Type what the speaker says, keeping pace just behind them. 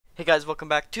Hey guys, welcome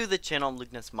back to the channel. I'm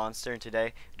Lukeness Monster, and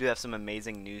today we do have some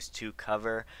amazing news to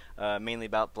cover, mainly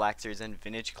about Black Series and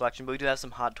Vintage Collection, but we do have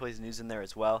some Hot Toys news in there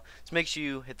as well, so make sure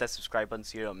you hit that subscribe button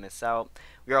so you don't miss out.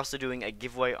 We are also doing a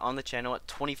giveaway on the channel. At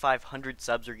 2,500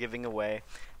 subs, we're giving away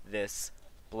this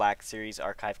Black Series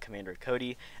Archive Commander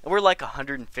Cody, and we're like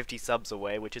 150 subs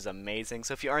away, which is amazing.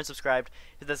 So if you aren't subscribed,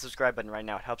 hit that subscribe button right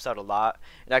now. It helps out a lot.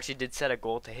 It actually did set a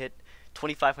goal to hit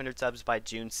 2,500 subs by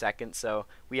June 2nd, so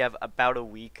we have about a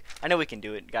week. I know we can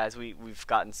do it, guys. We've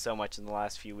gotten so much in the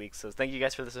last few weeks, so thank you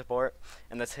guys for the support,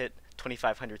 and let's hit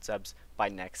 2,500 subs by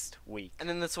next week. And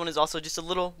then this one is also just a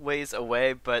little ways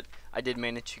away, but I did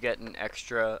manage to get an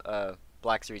extra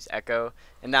Black Series Echo,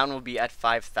 and that one will be at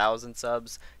 5,000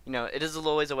 subs. You know, it is a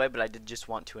little ways away, but I did just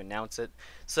want to announce it.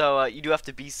 So you do have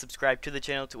to be subscribed to the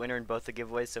channel to enter in both the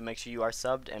giveaways, so make sure you are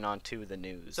subbed. And on to the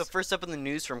news. So first up in the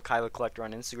news from Kyla Collector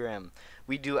on Instagram,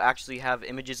 we do actually have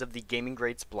images of the Gaming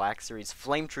Greats Black Series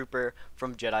Flame Trooper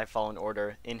from Jedi Fallen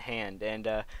Order in hand, and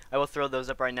I will throw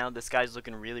those up right now. This guy's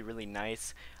looking really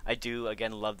nice. I do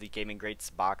again love the Gaming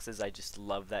Greats boxes. I just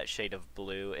love that shade of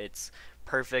blue. It's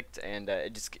perfect, and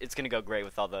it's gonna go great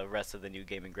with all the rest of the new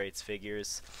Gaming Greats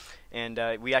figures. And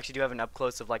we actually do have an up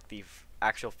close of like the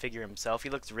actual figure himself. He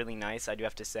looks really nice, I do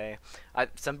have to say.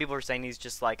 Some people are saying he's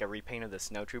just like a repaint of the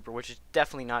Snow Trooper, which is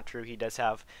definitely not true. He does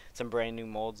have some brand new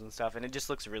molds and stuff, and it just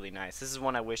looks really nice. This is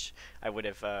one I wish I would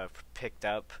have picked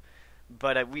up.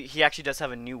 But he actually does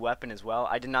have a new weapon as well.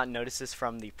 I did not notice this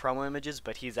from the promo images,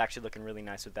 but he's actually looking really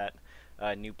nice with that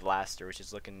new blaster, which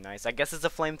is looking nice. I guess it's a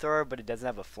flamethrower, but it doesn't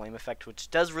have a flame effect, which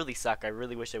does really suck. I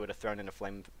really wish they would have thrown in a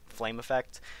flame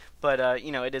effect. But,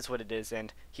 you know, it is what it is,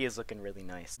 and he is looking really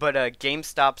nice. But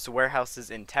GameStop's warehouses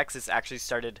in Texas actually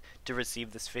started to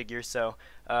receive this figure, so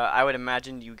I would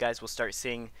imagine you guys will start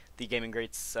seeing the Gaming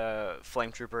Greats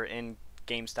Flame Trooper in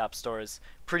GameStop stores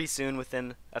pretty soon,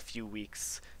 within a few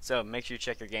weeks. So make sure you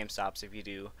check your GameStops if you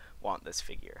do want this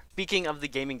figure. Speaking of the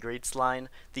Gaming Greats line,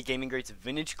 the Gaming Greats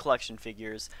Vintage Collection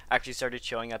figures actually started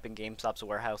showing up in GameStop's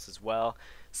warehouse as well.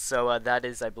 So that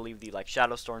is, I believe, the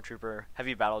Shadow Stormtrooper,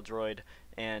 Heavy Battle Droid,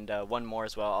 and one more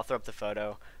as well. I'll throw up the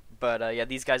photo. But yeah,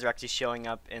 these guys are actually showing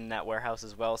up in that warehouse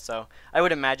as well. So I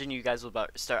would imagine you guys will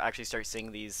start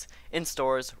seeing these in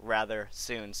stores rather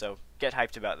soon. So get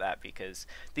hyped about that, because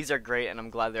these are great, and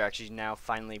I'm glad they're actually now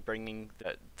finally bringing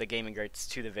the Gaming Greats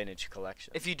to the Vintage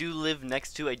Collection. If you do live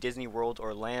next to a Disney World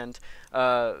or land,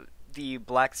 the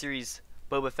Black Series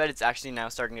Boba Fett is actually now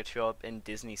starting to show up in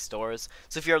Disney stores.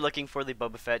 So if you're looking for the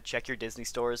Boba Fett, check your Disney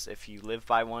stores if you live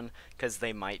by one, because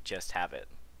they might just have it.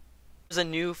 There's a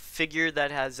new figure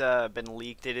that has been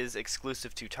leaked. It is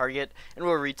exclusive to Target and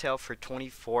will retail for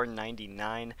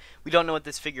 $24.99. We don't know what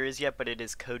this figure is yet, but it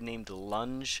is codenamed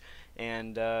Lunge,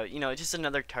 and you know, it's just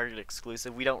another Target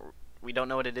exclusive. We don't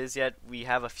know what it is yet. We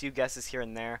have a few guesses here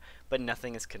and there, but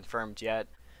nothing is confirmed yet.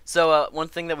 So one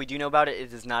thing that we do know about it,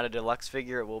 it is not a deluxe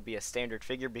figure. It will be a standard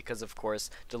figure, because of course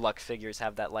deluxe figures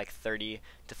have that like $30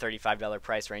 to $35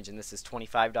 price range, and this is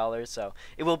 $25. So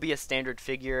it will be a standard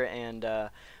figure, and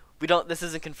this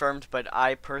isn't confirmed, but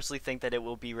I personally think that it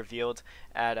will be revealed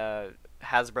at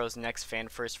Hasbro's next Fan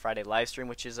First Friday livestream,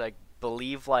 which is, I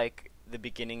believe, like the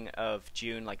beginning of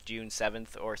June, like June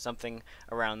 7th or something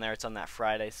around there. It's on that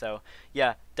Friday. So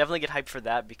yeah, definitely get hyped for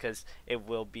that, because it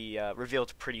will be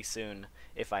revealed pretty soon,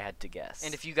 if I had to guess.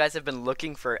 And if you guys have been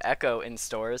looking for Echo in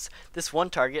stores, this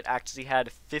one Target actually had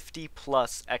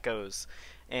 50+ Echoes,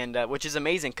 and which is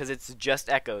amazing, because it's just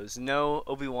Echoes. No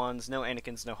Obi-Wans, no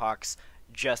Anakins, no Hawks,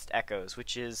 just Echoes,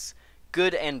 which is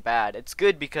good and bad. It's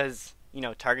good because, you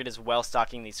know, Target is well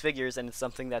stocking these figures, and it's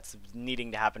something that's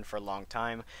needing to happen for a long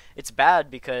time. It's bad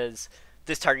because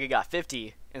this Target got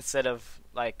 50 instead of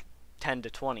like 10 to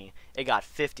 20. It got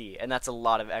 50, and that's a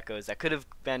lot of Echoes that could have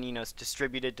been, you know,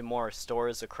 distributed to more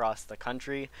stores across the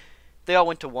country. They all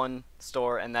went to one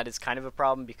store, and that is kind of a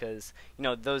problem, because, you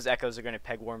know, those Echoes are going to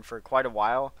pegworm for quite a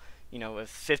while. You know, with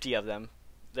 50 of them,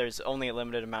 there's only a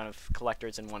limited amount of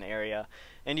collectors in one area,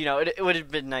 and you know, it would have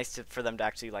been nice for them to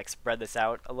actually like spread this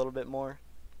out a little bit more.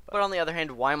 But on the other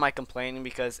hand, why am I complaining?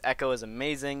 Because Echo is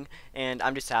amazing, and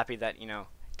I'm just happy that, you know,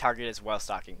 Target is well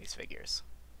stocking these figures.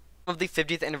 Some of the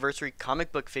 50th anniversary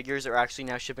comic book figures are actually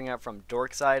now shipping out from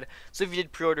Dorkside, so if you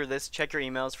did pre-order this, check your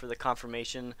emails for the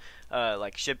confirmation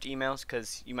like shipped emails,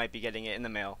 because you might be getting it in the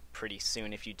mail pretty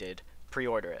soon if you did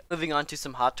pre-order it. Moving on to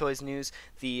some Hot Toys news,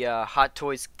 the Hot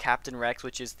Toys Captain Rex,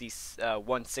 which is the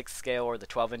 1/6 scale or the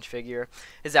 12-inch figure,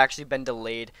 has actually been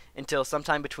delayed until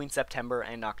sometime between September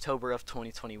and October of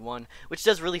 2021, which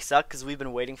does really suck because we've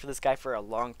been waiting for this guy for a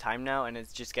long time now, and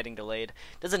it's just getting delayed.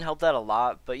 Doesn't help that a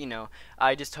lot, but you know,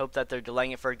 I just hope that they're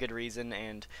delaying it for a good reason,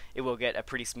 and it will get a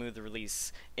pretty smooth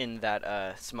release in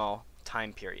that small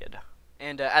time period.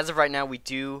 And as of right now, we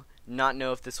do not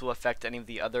know if this will affect any of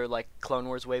the other like Clone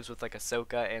Wars waves with like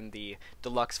Ahsoka and the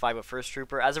Deluxe 501st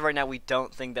Trooper. As of right now, we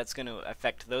don't think that's going to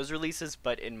affect those releases,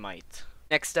 but it might.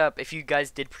 Next up, if you guys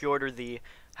did pre-order the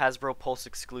Hasbro Pulse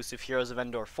exclusive Heroes of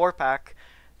Endor 4-pack,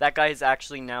 that guy is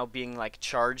actually now being like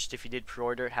charged. If you did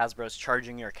pre-order it, Hasbro's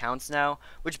charging your accounts now,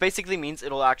 which basically means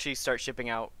it'll actually start shipping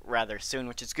out rather soon,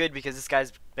 which is good because this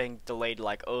guy's been delayed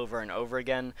like over and over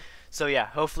again. So yeah,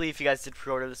 hopefully if you guys did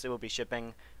pre-order this, it will be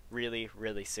shipping really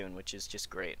soon, which is just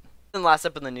great. And last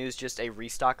up in the news, just a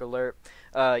restock alert.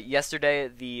 Yesterday,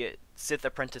 the Sith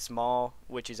Apprentice Mall,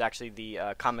 which is actually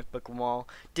the comic book mall,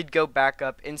 did go back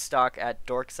up in stock at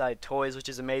Dorkside Toys, which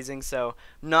is amazing. So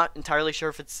I'm not entirely sure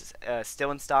if it's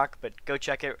still in stock, but go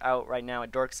check it out right now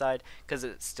at Dorkside because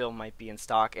it still might be in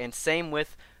stock. And same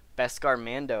with Beskar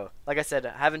Mando. Like I said,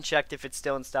 I haven't checked if it's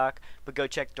still in stock, but go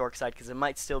check Dorkside because it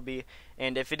might still be.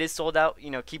 And if it is sold out,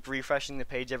 you know, keep refreshing the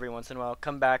page every once in a while.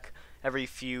 Come back every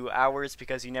few hours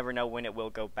because you never know when it will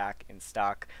go back in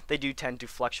stock. They do tend to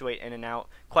fluctuate in and out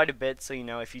quite a bit, so you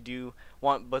know, if you do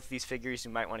want both these figures,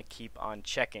 you might want to keep on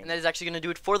checking. And that is actually going to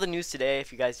do it for the news today.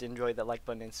 If you guys did enjoy, that like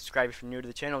button and subscribe if you're new to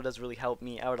the channel. It does really help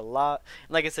me out a lot.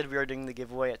 And like I said, we are doing the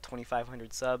giveaway at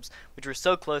 2,500 subs, which we're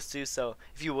so close to, so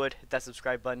if you would, hit that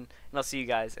subscribe button, and I'll see you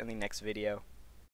guys in the next video.